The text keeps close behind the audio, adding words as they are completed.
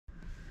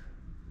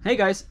Hey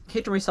guys,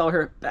 Catron Reseller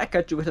here, back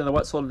at you with another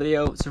What Sold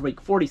video. It's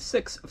week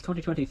 46 of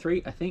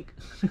 2023, I think.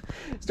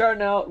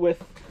 Starting out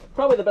with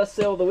probably the best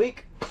sale of the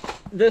week.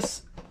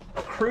 This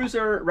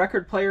cruiser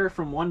record player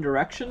from One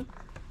Direction.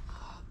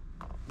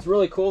 It's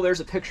really cool. There's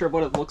a picture of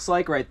what it looks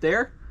like right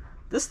there.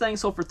 This thing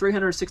sold for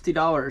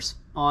 $360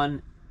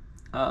 on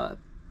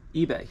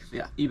eBay.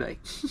 Yeah, eBay.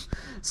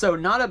 So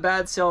not a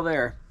bad sale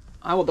there.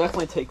 I will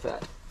definitely take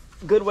that.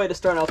 Good way to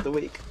start out the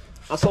week.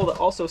 I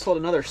also sold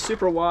another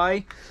Super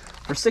Y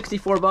for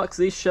 64 bucks.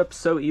 These ship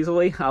so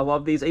easily. I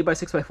love these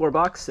 8x6x4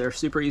 box. They're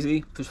super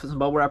easy. Just put some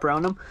bubble wrap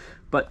around them.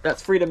 But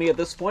that's free to me at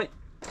this point.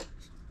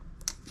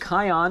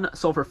 Kion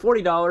sold for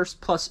 $40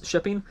 plus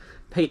shipping.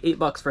 Paid 8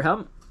 bucks for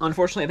him.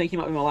 Unfortunately, I think he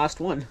might be my last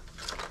one.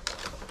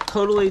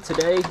 Totally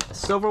today,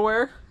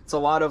 silverware. It's a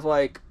lot of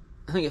like,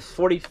 I think it's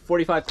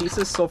 45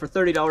 pieces. Sold for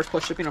 $30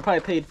 plus shipping. I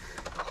think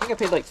I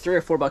paid like 3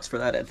 or 4 bucks for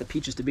that at the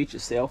Peaches to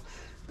Beaches sale.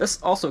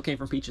 This also came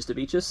from Peaches to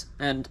Beaches,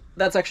 and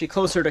that's actually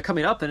closer to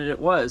coming up than it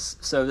was.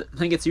 So I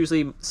think it's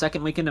usually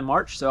second weekend in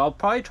March, so I'll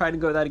probably try to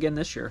go that again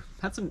this year.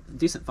 Had some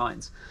decent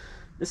finds.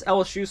 This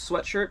LSU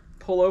sweatshirt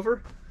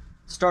pullover,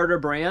 starter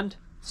brand,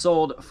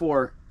 sold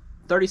for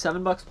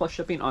 37 bucks plus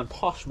shipping on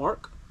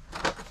Poshmark.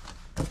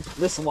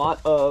 This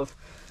lot of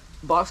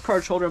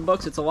boxcar children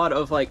books, it's a lot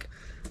of like,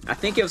 I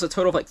think it was a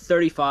total of like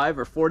 35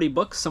 or 40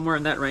 books, somewhere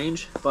in that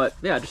range. But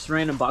yeah, just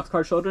random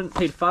boxcar children.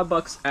 Paid 5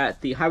 bucks at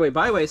the Highway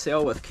Byway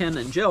sale with Ken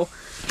and Jill.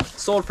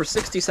 Sold for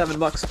 67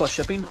 bucks plus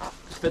shipping.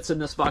 Fits in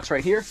this box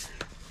right here.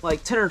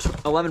 Like 10 or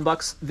 11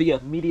 bucks via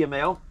media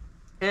mail.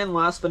 And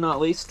last but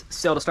not least,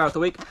 sale to start with the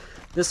week.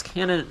 This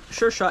Canon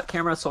Sure Shot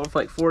camera sold for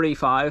like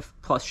 45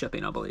 plus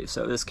shipping, I believe.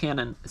 So this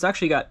Canon, it's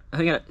actually got, I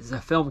think it's a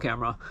film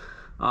camera.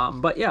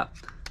 But yeah,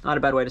 not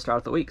a bad way to start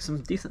out the week.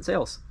 Some decent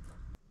sales.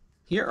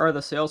 Here are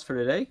the sales for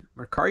today.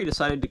 Mercari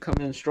decided to come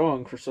in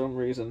strong for some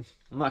reason.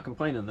 I'm not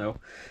complaining though.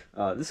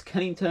 This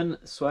Kennington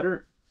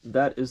sweater,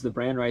 that is the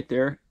brand right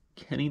there,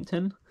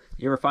 Kennington.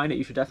 You ever find it,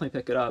 you should definitely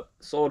pick it up.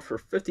 Sold for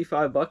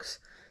 55 bucks.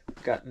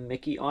 Got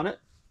Mickey on it.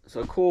 So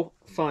a cool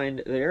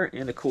find there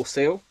and a cool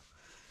sale.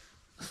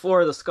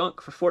 For the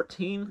skunk for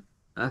 14.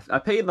 I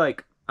paid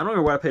like, I don't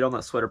remember what I paid on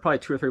that sweater, probably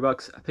 2 or 3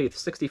 bucks. I paid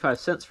 65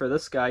 cents for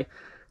this guy.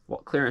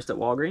 Clearance at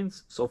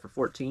Walgreens, sold for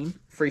 14.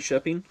 Free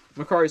shipping.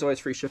 Mercari's always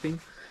free shipping.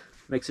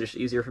 Makes it just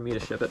easier for me to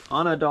ship it.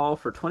 Anna doll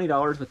for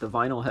 $20 with the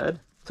vinyl head.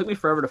 Took me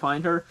forever to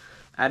find her.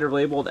 I had her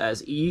labeled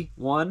as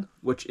E1,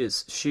 which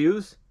is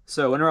shoes.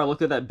 So whenever I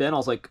looked at that bin, I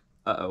was like,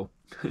 uh-oh.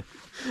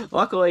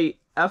 Luckily,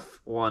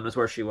 F1 was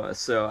where she was.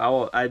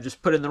 So I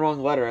just put in the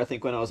wrong letter, I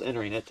think, when I was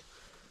entering it.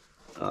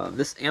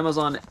 This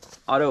Amazon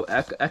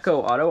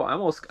Echo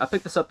Auto, I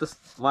picked this up this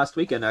last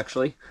weekend,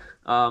 actually.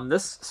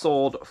 This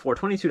sold for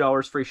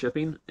 $22 free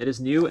shipping. It is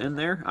new in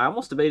there. I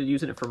almost debated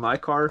using it for my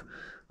car.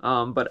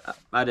 But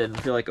I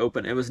didn't feel like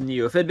open. It was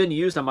new. If it had been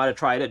used, I might have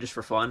tried it just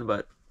for fun,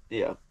 but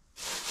yeah.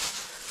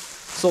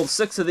 Sold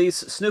 6 of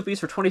these Snoopies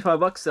for 25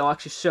 bucks. They'll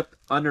actually ship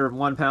under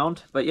 1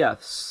 pound. But yeah,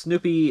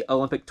 Snoopy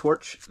Olympic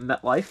Torch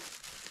MetLife.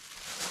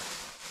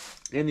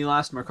 And the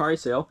last Mercari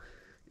sale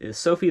is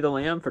Sophie the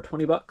Lamb for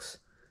 20 bucks.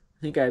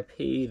 I think I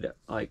paid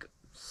like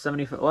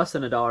less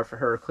than $1 for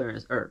her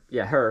clearance, or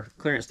yeah, her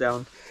clearance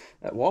down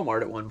at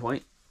Walmart at one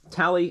point.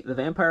 Tally the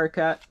Vampire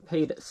Cat,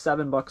 paid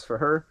 7 bucks for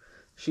her.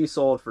 She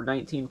sold for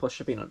 19 plus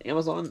shipping on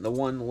Amazon, the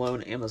one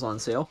lone Amazon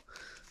sale.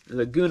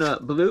 The Guna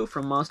Blue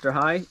from Monster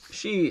High,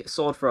 she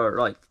sold for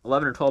like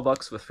 11 or 12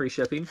 bucks with free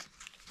shipping.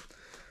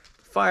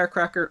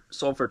 Firecracker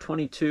sold for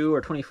 22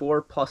 or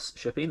 24 plus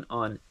shipping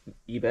on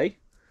eBay.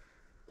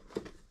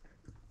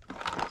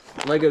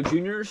 Lego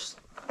Juniors,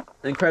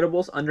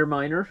 Incredibles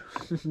Underminer,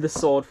 this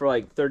sold for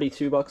like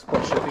 32 bucks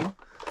plus shipping.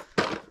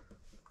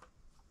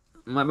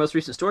 My most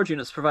recent storage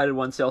units provided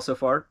 1 sale so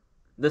far.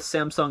 This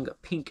Samsung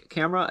Pink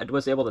camera, I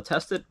was able to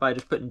test it by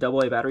just putting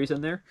AA batteries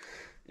in there,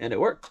 and it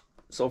worked.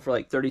 Sold for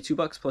like 32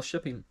 bucks plus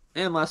shipping.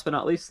 And last but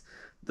not least,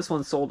 this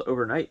one sold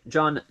overnight.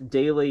 John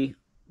Daly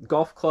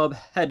Golf Club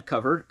head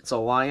cover. It's a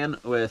lion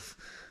with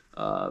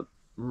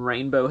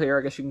rainbow hair,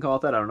 I guess you can call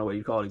it that. I don't know what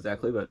you call it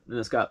exactly, but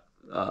it's got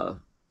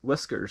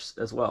whiskers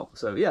as well.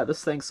 So yeah,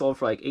 this thing sold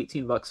for like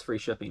 18 bucks free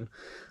shipping.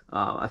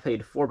 I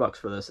paid 4 bucks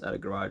for this at a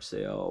garage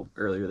sale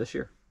earlier this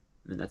year.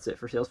 And that's it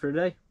for sales for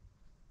today.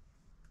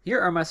 Here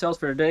are my sales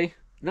for today.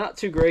 Not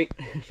too great.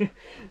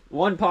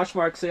 One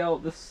Poshmark sale.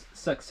 This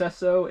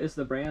Successo is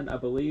the brand, I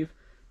believe.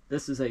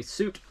 This is a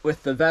suit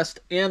with the vest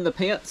and the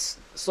pants.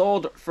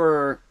 Sold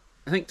for,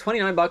 I think,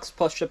 29 bucks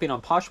plus shipping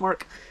on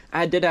Poshmark.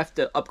 I did have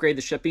to upgrade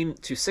the shipping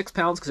to 6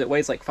 pounds because it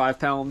weighs like 5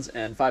 pounds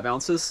and 5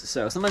 ounces.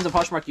 So sometimes on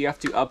Poshmark you have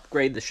to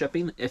upgrade the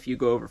shipping if you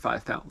go over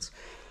 5 pounds.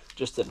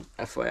 Just an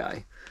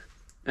FYI.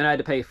 And I had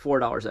to pay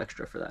 $4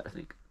 extra for that, I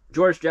think.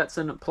 George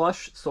Jetson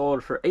plush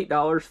sold for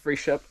 $8 free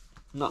ship.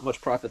 Not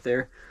much profit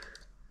there.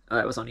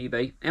 That was on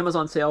eBay.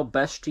 Amazon sale,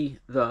 Beshti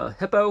the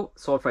Hippo,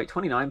 sold for like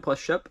 29 plus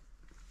ship.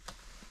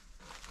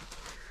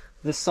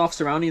 This Soft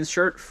Surroundings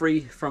shirt,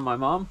 free from my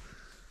mom,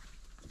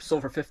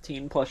 sold for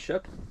 15 plus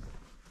ship.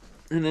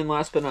 And then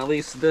last but not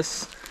least,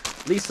 this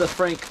Lisa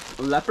Frank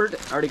Leopard.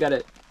 I already got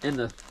it in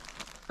the,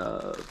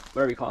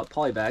 whatever you call it,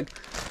 poly bag.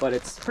 but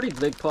it's pretty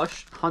big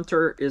plush.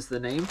 Hunter is the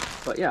name,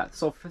 but yeah,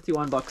 sold for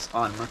 51 bucks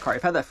on Mercari.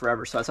 I've had that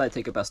forever, so I decided to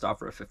take a best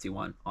offer of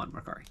 51 on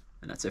Mercari.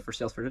 And that's it for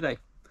sales for today.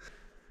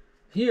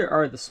 Here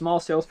are the small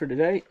sales for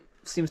today.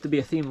 Seems to be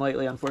a theme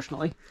lately,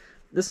 unfortunately.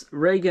 This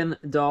Reagan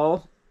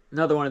doll,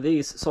 another one of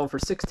these, sold for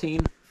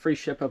 16, free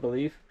ship, I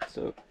believe.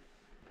 So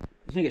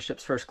I think it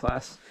ships first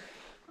class.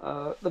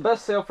 The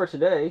best sale for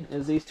today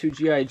is these two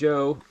G.I.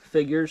 Joe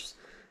figures.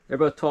 They're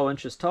both 12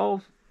 inches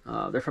tall.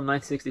 They're from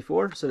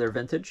 1964, so they're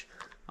vintage.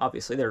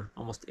 Obviously, they're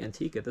almost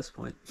antique at this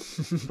point.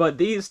 But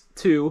these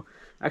two,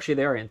 actually,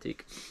 they are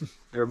antique.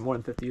 They're more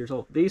than 50 years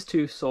old. These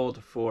two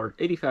sold for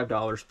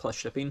 $85 plus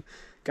shipping.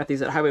 Got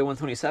these at Highway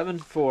 127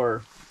 for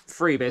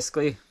free,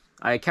 basically.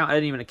 I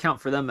didn't even account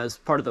for them as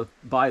part of the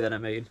buy that I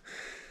made,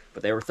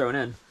 but they were thrown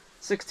in.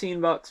 16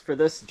 bucks for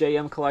this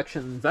JM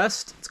collection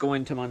vest. It's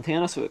going to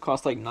Montana, so it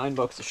cost like 9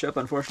 bucks to ship,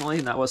 unfortunately,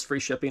 and that was free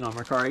shipping on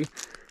Mercari.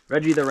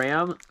 Reggie the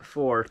Ram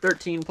for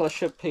 13 plus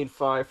ship, paid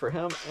 5 for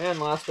him. And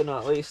last but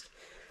not least,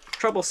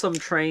 Troublesome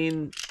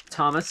Train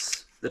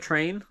Thomas the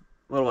Train,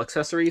 little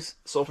accessories,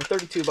 sold for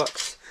 32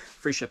 bucks,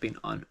 free shipping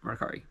on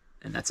Mercari.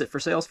 And that's it for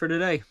sales for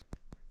today.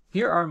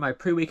 Here are my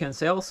pre-weekend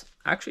sales.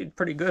 Actually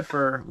pretty good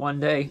for one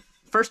day.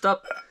 First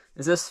up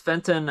is this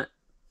Fenton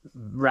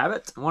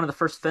Rabbit, one of the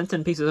first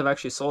Fenton pieces I've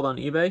actually sold on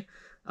eBay.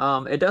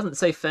 It doesn't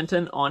say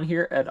Fenton on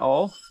here at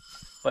all,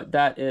 but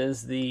that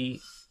is the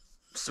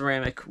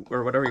ceramic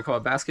or whatever you call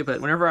it basket.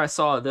 But whenever I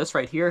saw this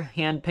right here,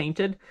 hand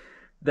painted,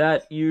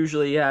 that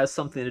usually has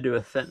something to do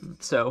with Fenton.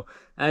 So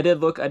I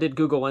did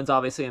Google wins,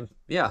 obviously, and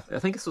yeah, I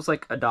think this was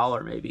like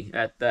 $1 maybe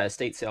at the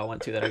estate sale I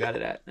went to that I got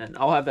it at, and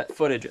I'll have that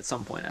footage at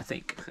some point. I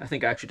think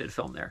I actually did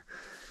film there.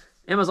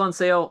 Amazon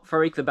sale for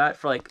Farik the Bat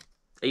for like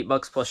 8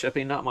 bucks plus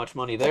shipping, not much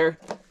money there.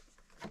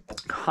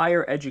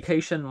 Higher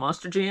Education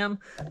Monster Jam,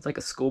 it's like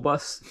a school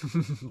bus,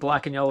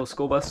 black and yellow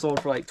school bus,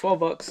 sold for like 12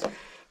 bucks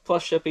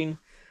plus shipping.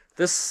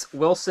 This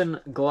Wilson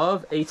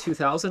glove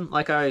A2000,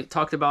 like I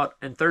talked about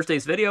in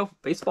Thursday's video,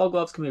 baseball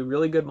gloves can be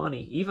really good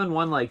money. Even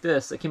one like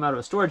this that came out of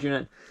a storage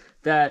unit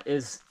that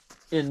is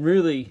in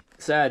really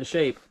sad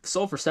shape,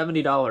 sold for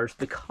 $70,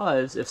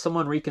 because if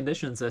someone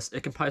reconditions this,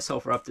 it can probably sell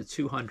for up to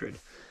 $200,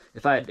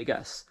 if I had to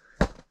guess.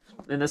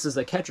 And this is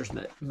a catcher's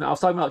mitt. I was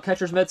talking about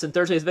catcher's mitts in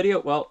Thursday's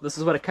video. Well, this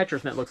is what a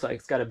catcher's mitt looks like.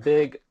 It's got a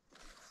big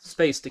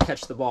space to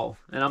catch the ball.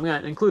 And I'm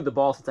going to include the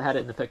ball since I had it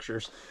in the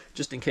pictures,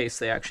 just in case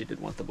they actually did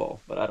want the ball,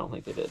 but I don't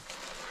think they did.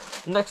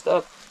 Next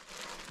up,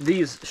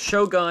 these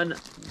Shogun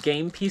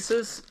game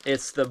pieces.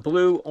 It's the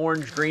blue,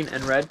 orange, green,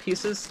 and red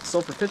pieces.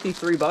 Sold for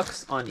 53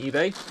 bucks on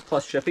eBay,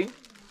 plus shipping.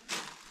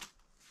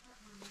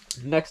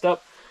 Next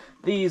up,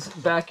 these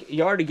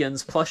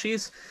Backyardigans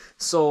plushies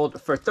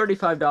sold for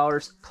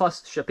 $35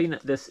 plus shipping.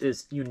 This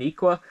is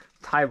Uniqua,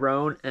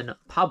 Tyrone, and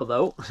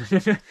Pablo.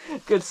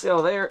 Good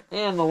sale there.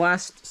 And the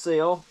last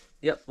sale,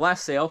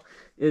 last sale,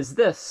 is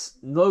this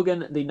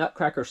Logan the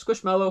Nutcracker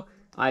Squishmallow.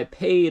 I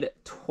paid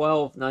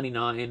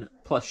 $12.99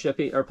 plus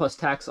shipping or plus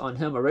tax on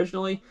him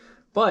originally,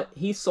 but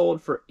he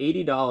sold for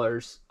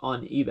 $80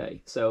 on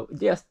eBay. So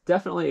yes,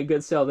 definitely a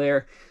good sale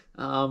there.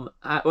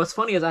 What's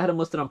funny is I had him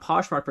listed on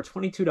Poshmark for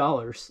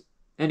 $22,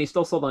 and he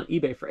still sold on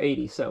eBay for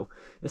 $80. So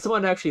if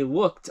someone actually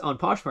looked on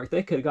Poshmark,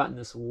 they could have gotten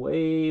this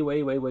way,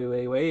 way, way, way,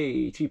 way,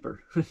 way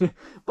cheaper.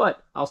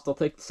 But I'll still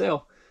take the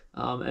sale.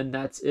 And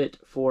that's it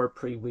for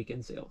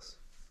pre-weekend sales.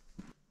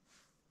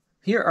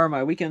 Here are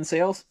my weekend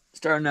sales.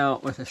 Starting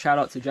out with a shout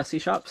out to Jessie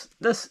Shops.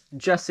 This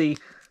Jessie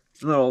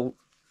little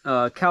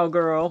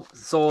cowgirl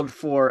sold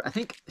for, I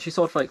think she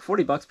sold for like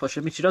 40 bucks plus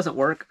shipping. She doesn't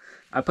work.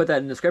 I put that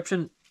in the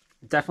description.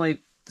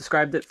 Definitely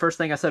described it. First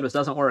thing I said was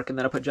doesn't work, and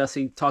then I put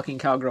Jessie talking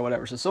cowgirl,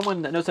 whatever. So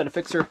someone that knows how to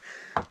fix her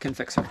can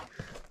fix her.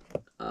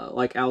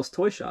 Like Al's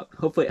Toy Shop.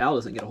 Hopefully Al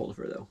doesn't get a hold of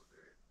her though.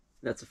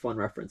 That's a fun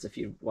reference if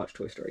you watch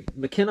Toy Story.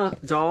 McKenna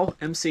doll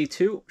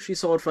MC2. She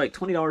sold for like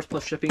 $20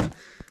 plus shipping.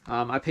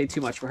 I paid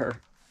too much for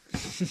her. I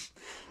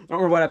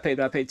don't remember what I paid,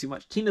 but I paid too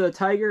much. Tina the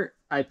Tiger.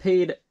 I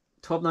paid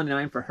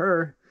 $12.99 for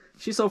her.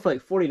 She sold for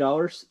like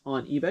 $40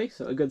 on eBay,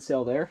 so a good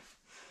sale there.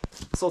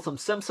 Sold some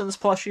Simpsons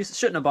plushies.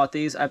 Shouldn't have bought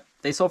these.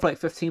 They sold for like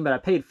 15, but I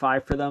paid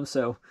 5 for them,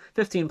 so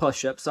 15 plus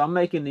ship. So I'm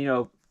making,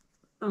 you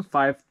know,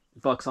 5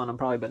 bucks on them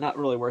probably, but not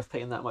really worth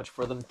paying that much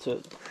for them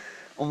to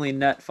only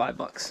net 5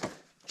 bucks.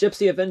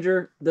 Gypsy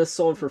Avenger. This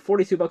sold for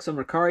 42 bucks on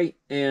Mercari,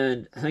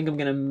 and I think I'm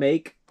gonna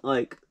make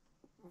like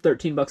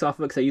 13 bucks off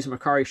of it because I use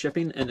Mercari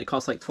shipping, and it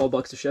costs like 12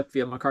 bucks to ship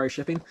via Mercari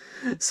shipping.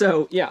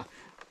 So yeah,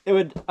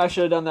 I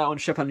should have done that one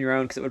ship on your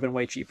own because it would have been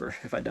way cheaper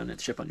if I'd done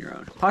it ship on your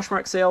own.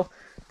 Poshmark sale.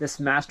 This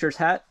Masters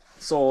hat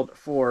sold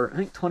for I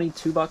think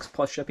 22 bucks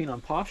plus shipping on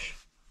Posh.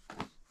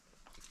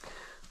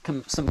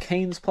 Some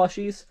Canes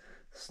plushies,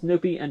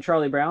 Snoopy and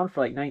Charlie Brown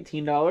for like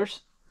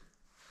 $19.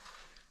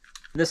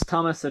 This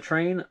Thomas the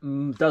Train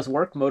does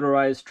work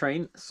motorized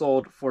train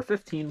sold for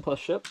 15 plus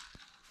ship.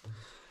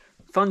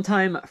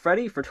 Funtime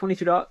Freddy for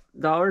 $22.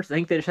 I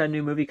think they just had a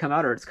new movie come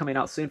out, or it's coming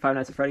out soon, Five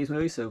Nights at Freddy's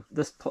movie, so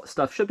this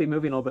stuff should be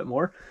moving a little bit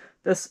more.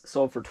 This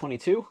sold for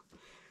 $22.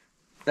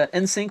 That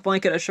NSYNC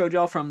blanket I showed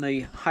y'all from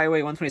the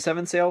Highway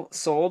 127 sale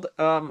sold.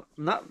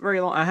 Not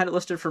very long. I had it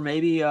listed for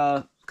maybe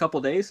a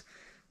couple days.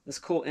 This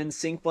cool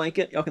NSYNC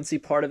blanket. Y'all can see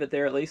part of it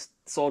there at least.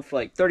 Sold for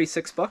like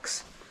 36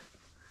 bucks.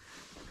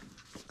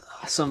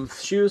 Some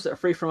shoes that are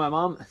free from my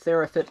mom.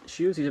 TheraFit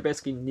shoes. These are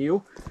basically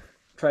new.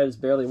 Tried as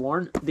barely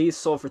worn. These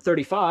sold for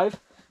 35.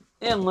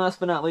 And last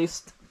but not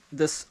least,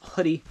 this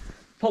hoodie.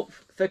 Pulp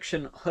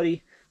Fiction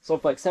hoodie.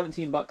 Sold for like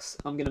 17 bucks.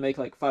 I'm going to make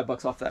like 5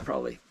 bucks off that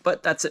probably.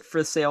 But that's it for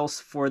the sales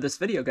for this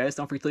video, guys.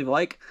 Don't forget to leave a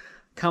like,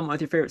 comment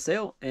with your favorite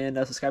sale, and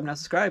subscribe if not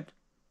subscribed.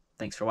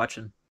 Thanks for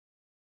watching.